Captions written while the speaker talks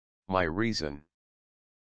My Reason.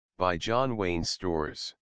 By John Wayne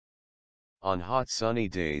Storrs. On hot sunny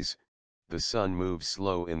days, the sun moves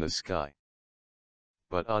slow in the sky.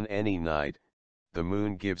 But on any night, the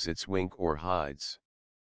moon gives its wink or hides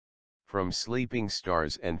from sleeping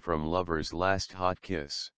stars and from lovers' last hot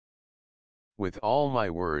kiss. With all my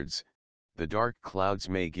words, the dark clouds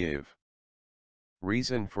may give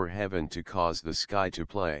reason for heaven to cause the sky to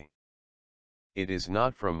play. It is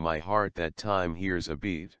not from my heart that time hears a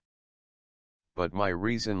beat, but my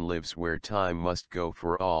reason lives where time must go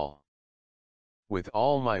for all. With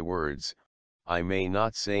all my words, I may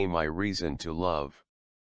not say my reason to love,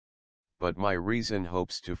 but my reason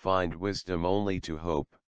hopes to find wisdom only to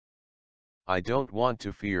hope. I don't want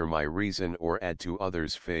to fear my reason or add to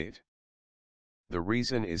others' fate. The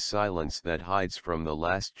reason is silence that hides from the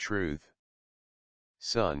last truth.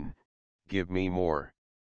 Sun, give me more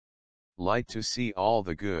light to see all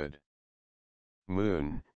the good.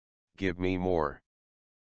 Moon, give me more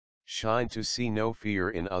shine to see no fear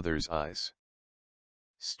in others' eyes.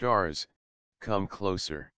 Stars, come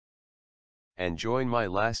closer and join my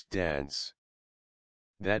last dance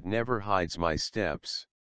that never hides my steps.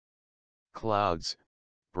 Clouds,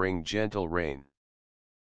 bring gentle rain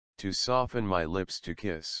to soften my lips to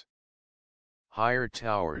kiss. Higher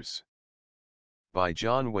Towers. By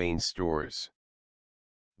John Wayne Storrs.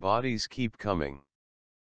 Bodies keep coming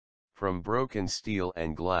from broken steel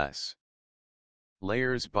and glass.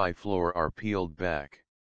 Layers by floor are peeled back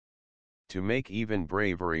to make even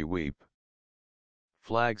bravery weep.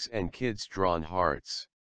 Flags and kids' drawn hearts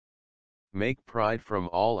make pride from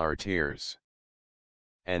all our tears.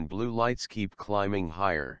 And blue lights keep climbing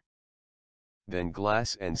higher than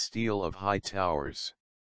glass and steel of high towers.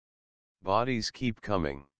 Bodies keep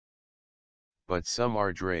coming, but some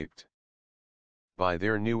are draped by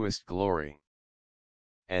their newest glory,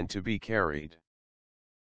 and to be carried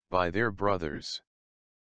by their brothers.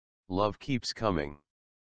 Love keeps coming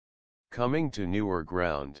to newer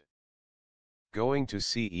ground, going to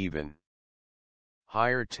see even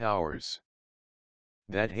higher towers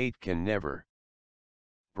that hate can never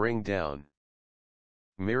bring down.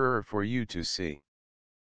 Mirror for you to see.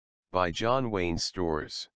 By John Wayne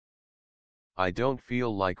Storrs. I don't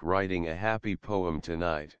feel like writing a happy poem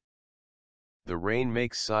tonight. The rain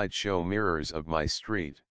makes sideshow mirrors of my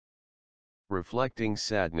street, reflecting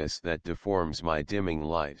sadness that deforms my dimming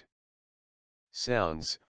light.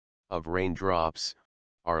 Sounds of raindrops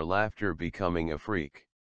are laughter becoming a freak.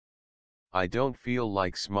 I don't feel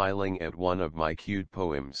like smiling at one of my cute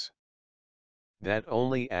poems. That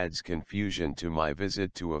only adds confusion to my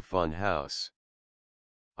visit to a fun house.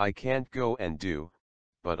 I can't go and do,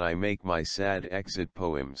 but I make my sad exit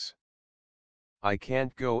poems. I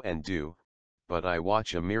can't go and do, but I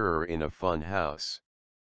watch a mirror in a fun house.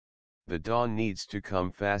 The dawn needs to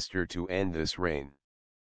come faster to end this rain,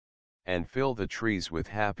 and fill the trees with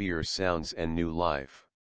happier sounds and new life.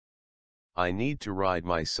 I need to ride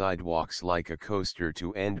my sidewalks like a coaster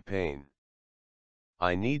to end pain.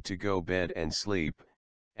 I need to go bed and sleep,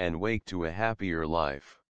 and wake to a happier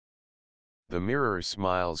life. The mirror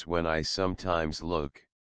smiles when I sometimes look.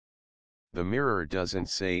 The mirror doesn't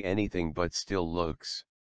say anything but still looks.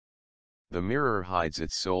 The mirror hides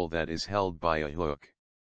its soul that is held by a hook.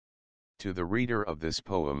 To the reader of this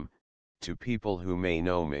poem, to people who may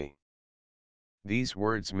know me, these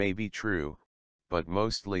words may be true, but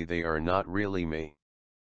mostly they are not really me.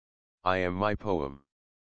 I am my poem.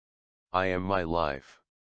 I am my life.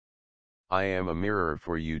 I am a mirror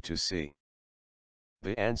for you to see.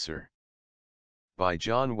 The Answer. By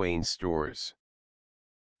John Wayne Storrs.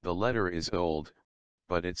 The letter is old,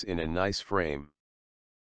 but it's in a nice frame.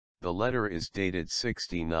 The letter is dated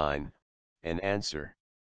 69, an answer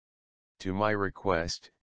to my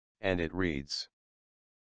request, and it reads: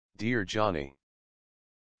 Dear Johnny,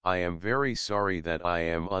 I am very sorry that I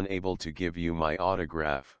am unable to give you my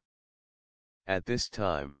autograph at this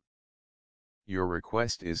time. Your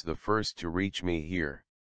request is the first to reach me here,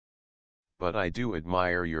 but I do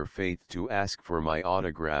admire your faith to ask for my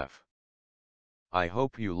autograph. I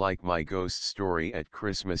hope you like my ghost story at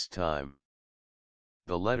Christmas time.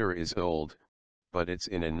 The letter is old, but it's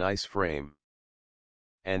in a nice frame.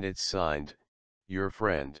 And it's signed, Your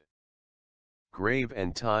Friend. Grave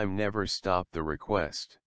and time never stop the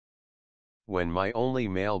request. When my only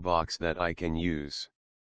mailbox that I can use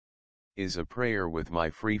is a prayer with my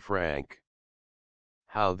free frank.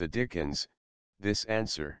 How the dickens, this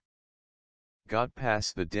answer got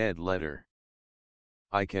past the dead letter.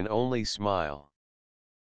 I can only smile.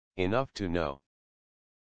 Enough to know.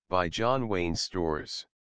 By John Wayne Storrs.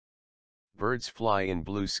 Birds fly in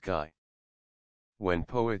blue sky when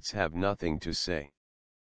poets have nothing to say.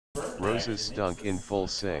 Roses stunk in full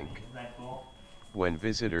sink when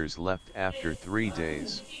visitors left after 3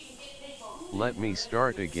 days. Let me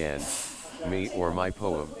start again, me or my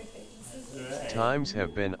poem. Times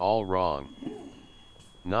have been all wrong.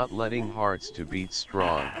 Not letting hearts to beat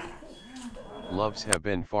strong. Loves have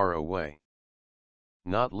been far away.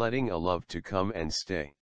 Not letting a love to come and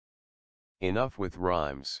stay. Enough with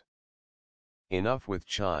rhymes. Enough with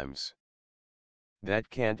chimes. That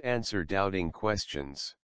can't answer doubting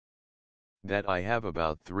questions. That I have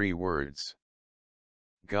about 3 words.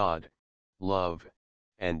 God, love,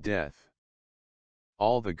 and death.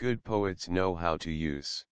 All the good poets know how to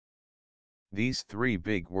use these 3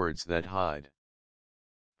 big words that hide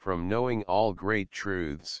from knowing all great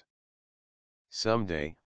truths.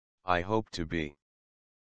 Someday, I hope to be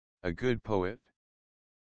a good poet.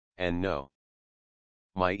 And know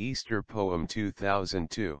my Easter poem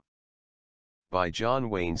 2002 by John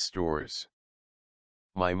Wayne Storrs.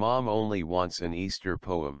 My mom only wants an Easter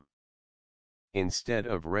poem instead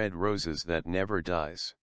of red roses that never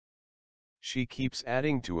dies. She keeps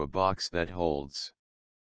adding to a box that holds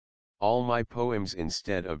all my poems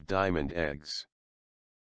instead of diamond eggs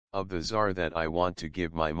of the czar that I want to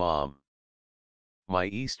give my mom. My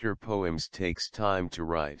Easter poems takes time to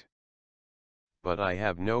write, but I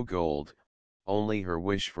have no gold, only her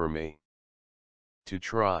wish for me to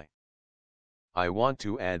try. I want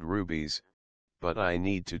to add rubies, but I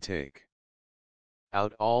need to take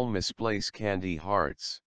out all misplaced candy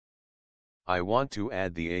hearts. I want to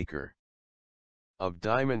add the acre of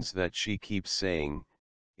diamonds that she keeps saying,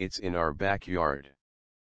 it's in our backyard.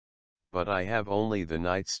 But I have only the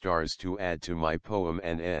night stars to add to my poem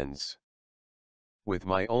and ends with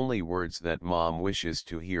my only words that mom wishes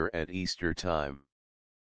to hear at Easter time.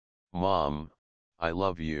 Mom, I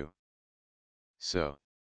love you so.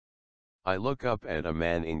 I look up at a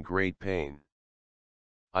man in great pain.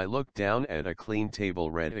 I look down at a clean table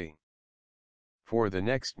ready for the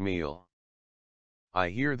next meal. I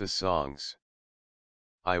hear the songs.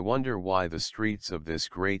 I wonder why the streets of this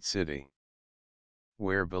great city,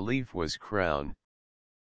 where belief was crowned,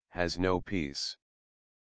 has no peace.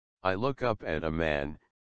 I look up at a man,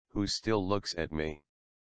 who still looks at me,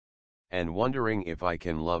 and wondering if I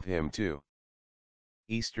can love him too.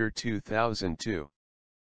 Easter 2002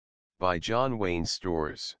 by John Wayne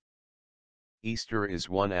Storrs. Easter is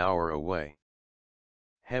 1 hour away.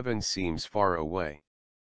 Heaven seems far away.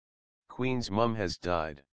 Queen's mum has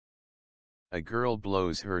died. A girl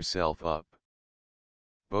blows herself up.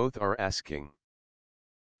 Both are asking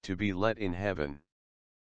to be let in heaven.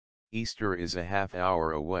 Easter is a half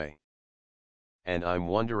hour away. And I'm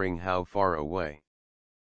wondering how far away.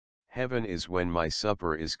 Heaven is when my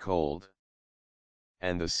supper is cold,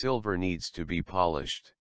 and the silver needs to be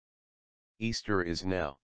polished. Easter is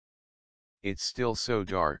now. It's still so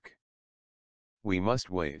dark. We must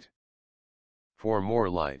wait for more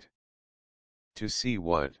light to see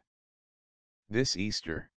what this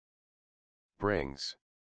Easter brings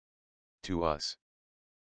to us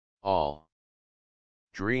all.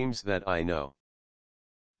 Dreams That I Know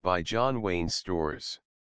by John Wayne Storrs.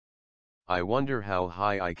 I wonder how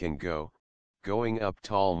high I can go, going up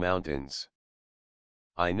tall mountains.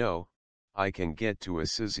 I know, I can get to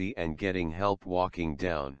Assisi and getting help walking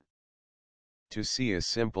down. To see a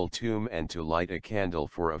simple tomb and to light a candle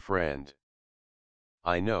for a friend.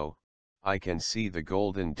 I know, I can see the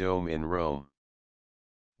Golden Dome in Rome,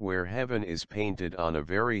 where heaven is painted on a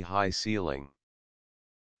very high ceiling,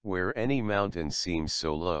 where any mountain seems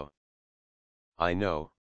so low. I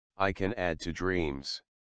know, I can add to dreams,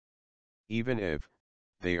 even if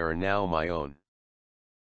they are now my own.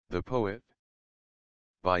 The Poet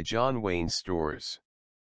by John Wayne Storrs.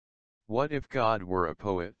 What if God were a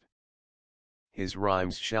poet? His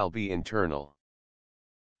rhymes shall be internal,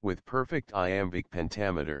 with perfect iambic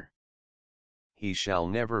pentameter. He shall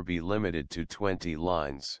never be limited to 20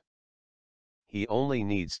 lines. He only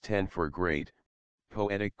needs 10 for great,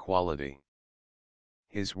 poetic quality.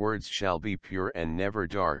 His words shall be pure and never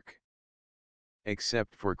dark,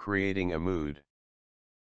 except for creating a mood.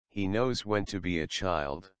 He knows when to be a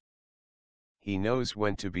child. He knows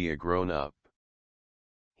when to be a grown-up.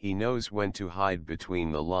 He knows when to hide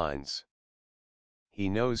between the lines. He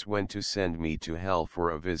knows when to send me to hell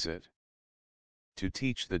for a visit, to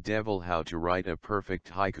teach the devil how to write a perfect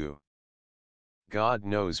haiku. God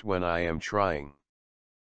knows when I am trying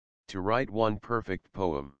to write one perfect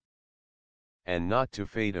poem, and not to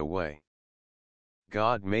fade away.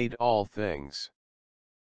 God made all things.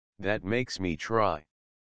 That makes me try,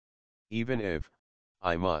 even if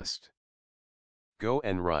I must go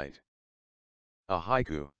and write a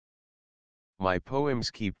haiku. My poems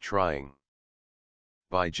keep trying,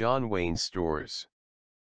 By John Wayne Storrs.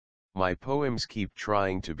 My poems keep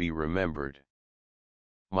trying to be remembered.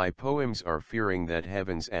 My poems are fearing that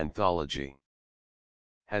heaven's anthology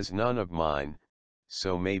has none of mine,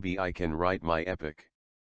 so maybe I can write my epic.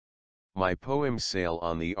 My poems sail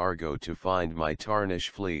on the Argo to find my tarnish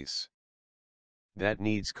fleece that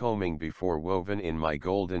needs combing before woven in my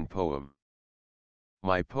golden poem.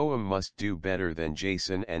 My poem must do better than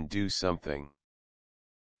Jason and do something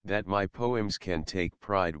that my poems can take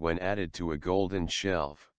pride when added to a golden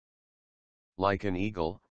shelf. Like an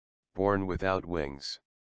eagle, born without wings,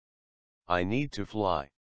 I need to fly.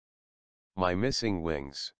 My missing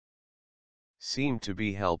wings seem to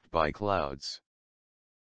be helped by clouds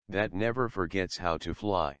that never forgets how to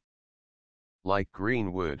fly. Like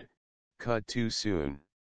green wood, cut too soon,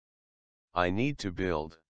 I need to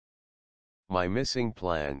build. My missing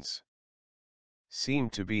plans seem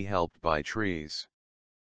to be helped by trees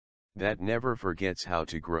that never forgets how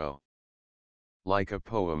to grow. Like a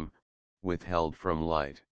poem, withheld from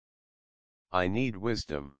light, I need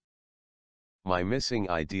wisdom. My missing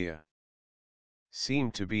idea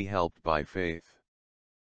seem to be helped by faith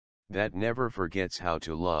that never forgets how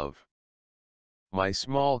to love. My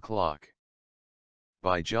small clock.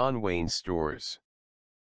 By John Wayne Storrs.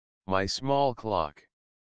 My small clock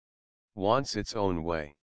wants its own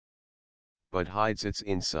way, but hides its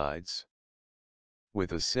insides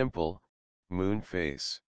with a simple, moon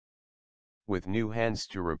face. With new hands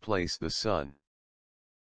to replace the sun,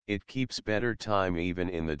 it keeps better time even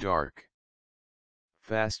in the dark.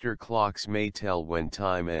 Faster clocks may tell when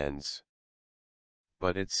time ends,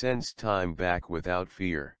 but it sends time back without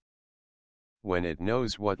fear when it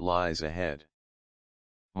knows what lies ahead.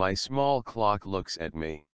 My small clock looks at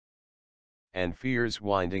me and fears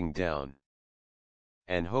winding down,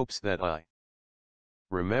 and hopes that I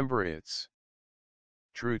remember its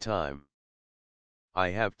true time. I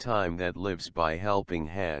have time that lives by helping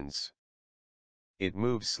hands. It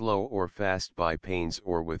moves slow or fast by pains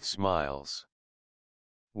or with smiles.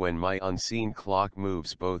 When my unseen clock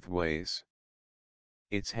moves both ways,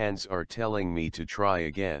 its hands are telling me to try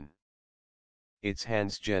again. Its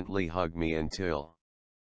hands gently hug me until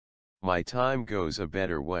my time goes a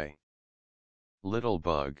better way. Little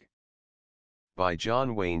Bug. By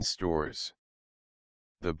John Wayne Storrs.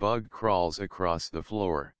 The bug crawls across the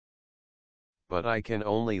floor, but I can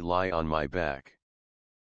only lie on my back,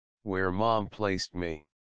 where Mom placed me,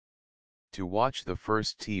 to watch the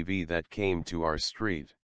first TV that came to our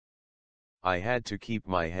street. I had to keep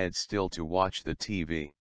my head still to watch the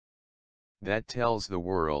TV. That tells the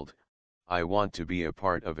world, I want to be a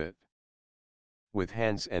part of it. With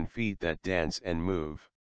hands and feet that dance and move,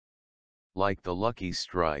 like the lucky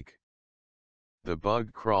strike, the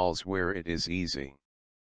bug crawls where it is easy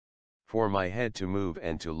for my head to move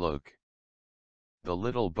and to look. The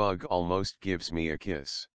little bug almost gives me a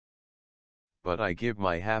kiss, but I give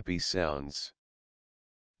my happy sounds.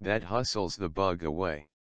 That hustles the bug away.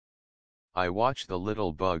 I watch the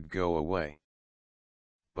little bug go away,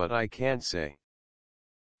 but I can't say,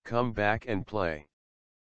 come back and play.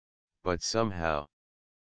 But somehow,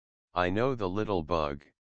 I know the little bug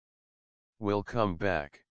will come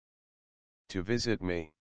back to visit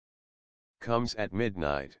me. Comes at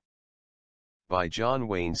midnight. By John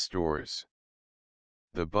Wayne Storrs.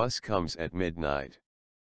 The bus comes at midnight.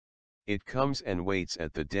 It comes and waits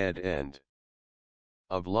at the dead end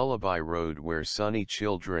of Lullaby Road where sunny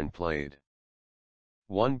children played.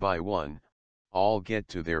 One by one, all get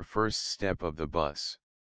to their first step of the bus.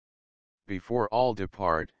 Before all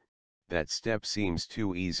depart, that step seems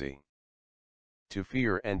too easy to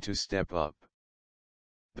fear and to step up.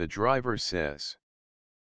 The driver says,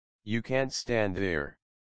 you can't stand there.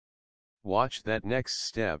 Watch that next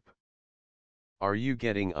step. Are you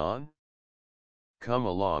getting on? Come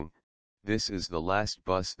along, this is the last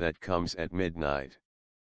bus that comes at midnight.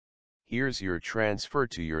 Here's your transfer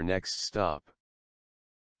to your next stop.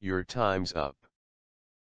 Your time's up.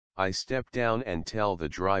 I step down and tell the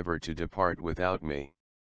driver to depart without me.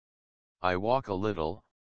 I walk a little,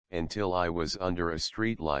 until I was under a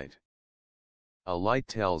street light. A light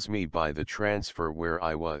tells me by the transfer where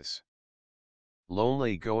I was.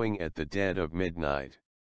 Lonely going at the dead of midnight.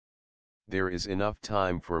 There is enough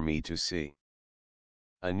time for me to see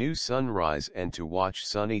a new sunrise and to watch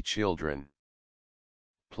sunny children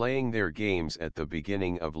playing their games at the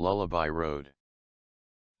beginning of Lullaby Road.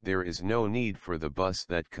 There is no need for the bus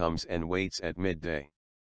that comes and waits at midday.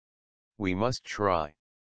 We must try.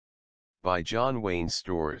 By John Wayne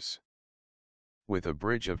Storrs. With a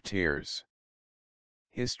bridge of tears,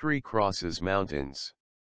 history crosses mountains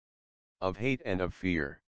of hate and of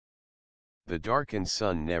fear. The darkened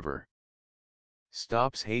sun never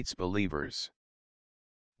stops hates believers.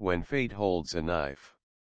 When fate holds a knife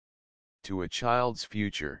to a child's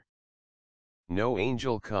future, no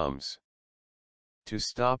angel comes to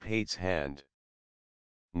stop hate's hand.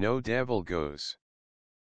 No devil goes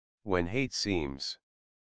when hate seems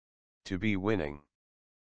to be winning.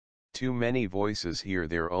 Too many voices hear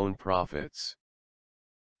their own prophets,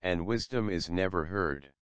 and wisdom is never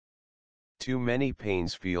heard. Too many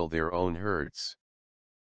pains feel their own hurts,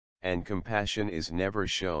 and compassion is never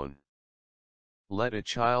shown. Let a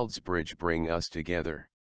child's bridge bring us together.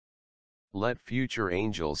 Let future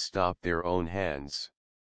angels stop their own hands.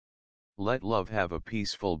 Let love have a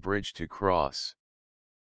peaceful bridge to cross.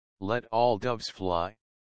 Let all doves fly.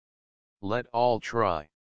 Let all try.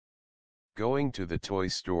 Going to the Toy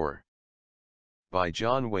Store. By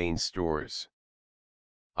John Wayne Storrs.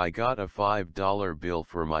 I got a $5 bill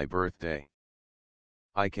for my birthday.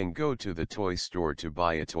 I can go to the toy store to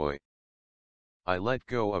buy a toy. I let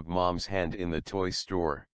go of Mom's hand in the toy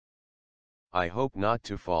store. I hope not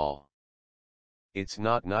to fall. It's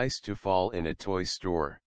not nice to fall in a toy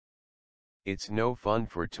store. It's no fun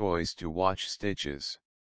for toys to watch stitches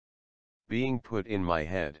being put in my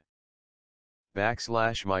head.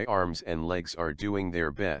 My arms and legs are doing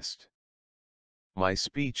their best. My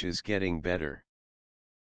speech is getting better.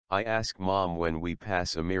 I ask Mom when we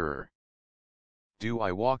pass a mirror, do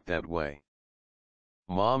I walk that way?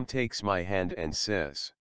 Mom takes my hand and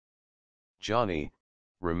says, Johnny,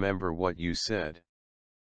 remember what you said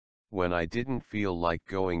when I didn't feel like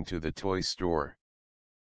going to the toy store.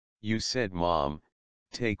 You said, Mom,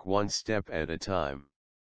 take one step at a time,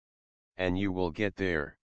 and you will get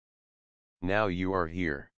there. Now you are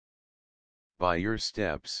here. By your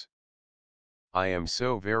steps. I am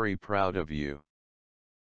so very proud of you.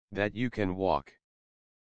 That you can walk.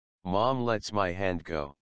 Mom lets my hand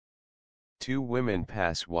go. Two women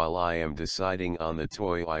pass while I am deciding on the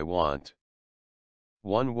toy I want.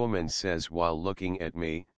 One woman says while looking at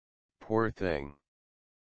me, poor thing.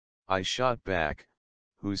 I shot back,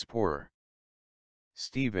 who's poor?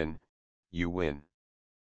 Stephen, you win.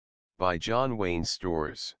 By John Wayne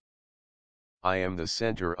Storrs. I am the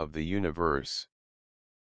center of the universe,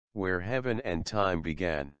 where heaven and time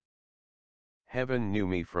began. Heaven knew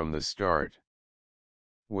me from the start,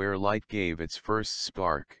 where light gave its first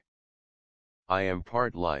spark. I am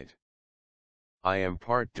part light. I am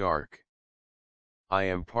part dark. I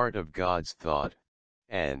am part of God's thought,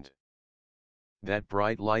 and that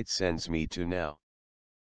bright light sends me to now.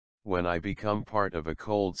 When I become part of a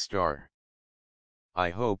cold star, I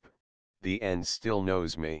hope the end still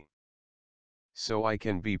knows me, so I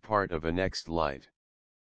can be part of a next light.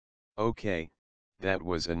 Okay, that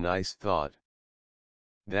was a nice thought.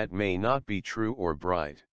 That may not be true or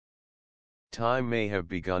bright. Time may have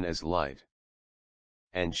begun as light,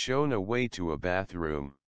 and shown a way to a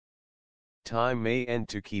bathroom. Time may end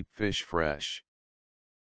to keep fish fresh.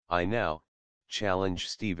 I now challenge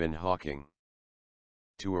Stephen Hawking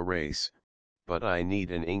to a race, but I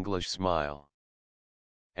need an English smile,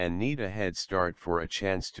 and need a head start for a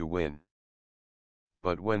chance to win.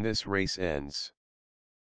 But when this race ends,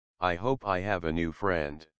 I hope I have a new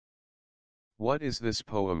friend. What is this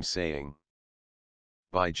poem saying?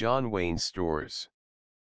 By John Wayne Storrs.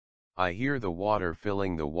 I hear the water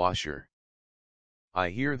filling the washer.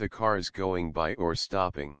 I hear the cars going by or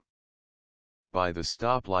stopping by the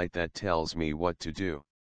stoplight that tells me what to do.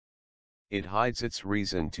 It hides its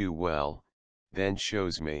reason too well, then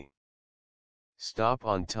shows me. Stop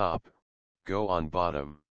on top, go on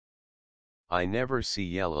bottom. I never see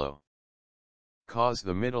yellow, 'cause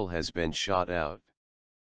the middle has been shot out.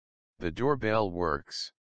 The doorbell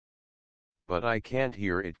works, but I can't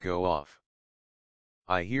hear it go off.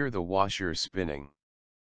 I hear the washer spinning,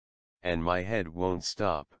 and my head won't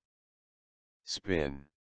stop. Spin,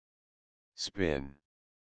 spin,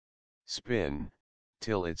 spin,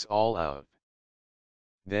 till it's all out.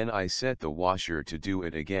 Then I set the washer to do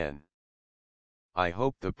it again. I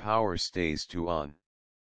hope the power stays to on.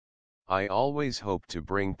 I always hope to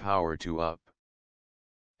bring power to up,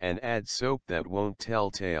 and add soap that won't tell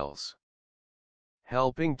tales.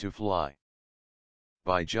 Helping to fly.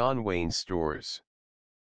 By John Wayne Storrs.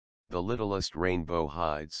 The littlest rainbow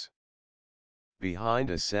hides behind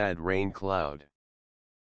a sad rain cloud,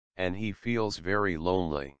 and he feels very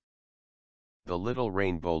lonely. The little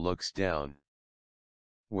rainbow looks down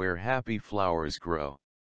where happy flowers grow,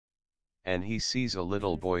 and he sees a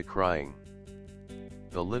little boy crying.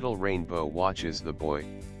 The little rainbow watches the boy,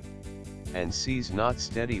 and sees not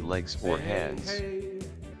steady legs or hands,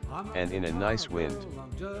 and in a nice wind,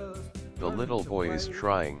 the little boy is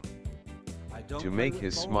trying to make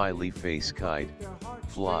his smiley face kite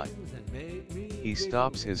fly. He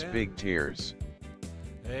stops his big tears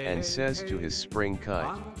and says to his spring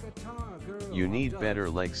kite, "You need better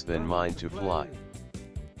legs than mine to fly."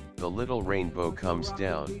 The little rainbow comes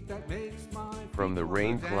down from the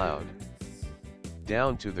rain cloud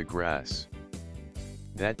down to the grass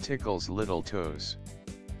that tickles little toes,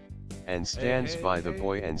 and stands by the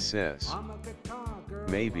boy and says,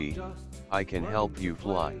 "Maybe I can help you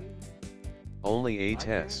fly." Only a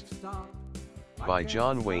test. By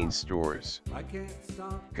John Wayne Storrs.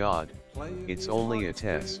 God, it's only a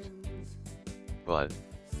test. But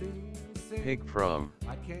pick from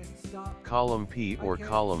column P or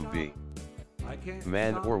column B.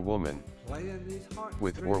 Man or woman,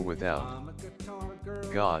 with or without.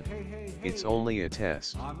 God, it's only a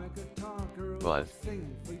test. But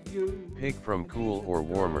pick from cool or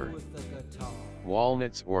warmer,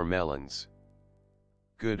 walnuts or melons,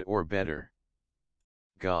 good or better.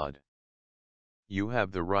 God, you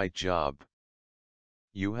have the right job.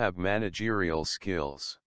 You have managerial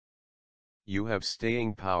skills. You have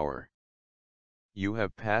staying power. You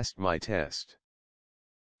have passed my test.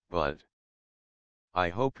 But I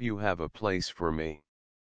hope you have a place for me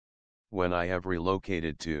when I have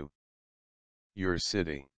relocated to your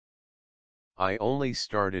city. I only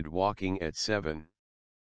started walking at 7.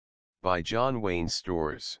 By John Wayne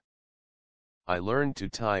Storrs. I learned to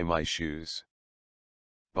tie my shoes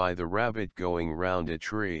by the rabbit going round a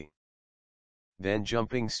tree, then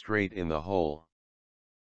jumping straight in the hole.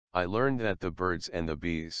 I learned that the birds and the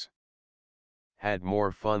bees had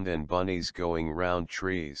more fun than bunnies going round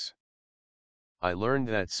trees. I learned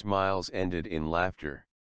that smiles ended in laughter,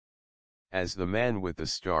 as the man with the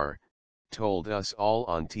star told us all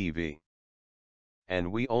on TV.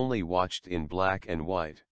 And we only watched in black and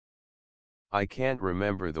white. I can't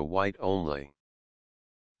remember the white only.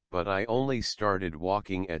 But I only started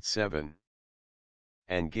walking at 7.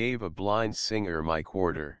 And gave a blind singer my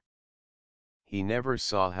quarter. He never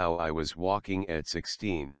saw how I was walking at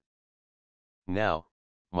 16. Now,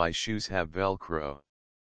 my shoes have Velcro.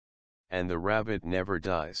 And the rabbit never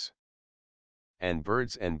dies. And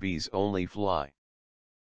birds and bees only fly.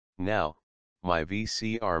 Now, my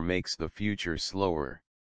VCR makes the future slower.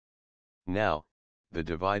 Now, the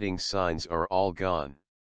dividing signs are all gone.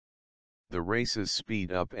 The races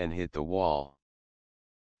speed up and hit the wall.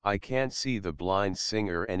 I can't see the blind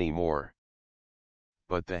singer anymore.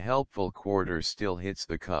 But the helpful quarter still hits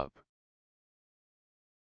the cup.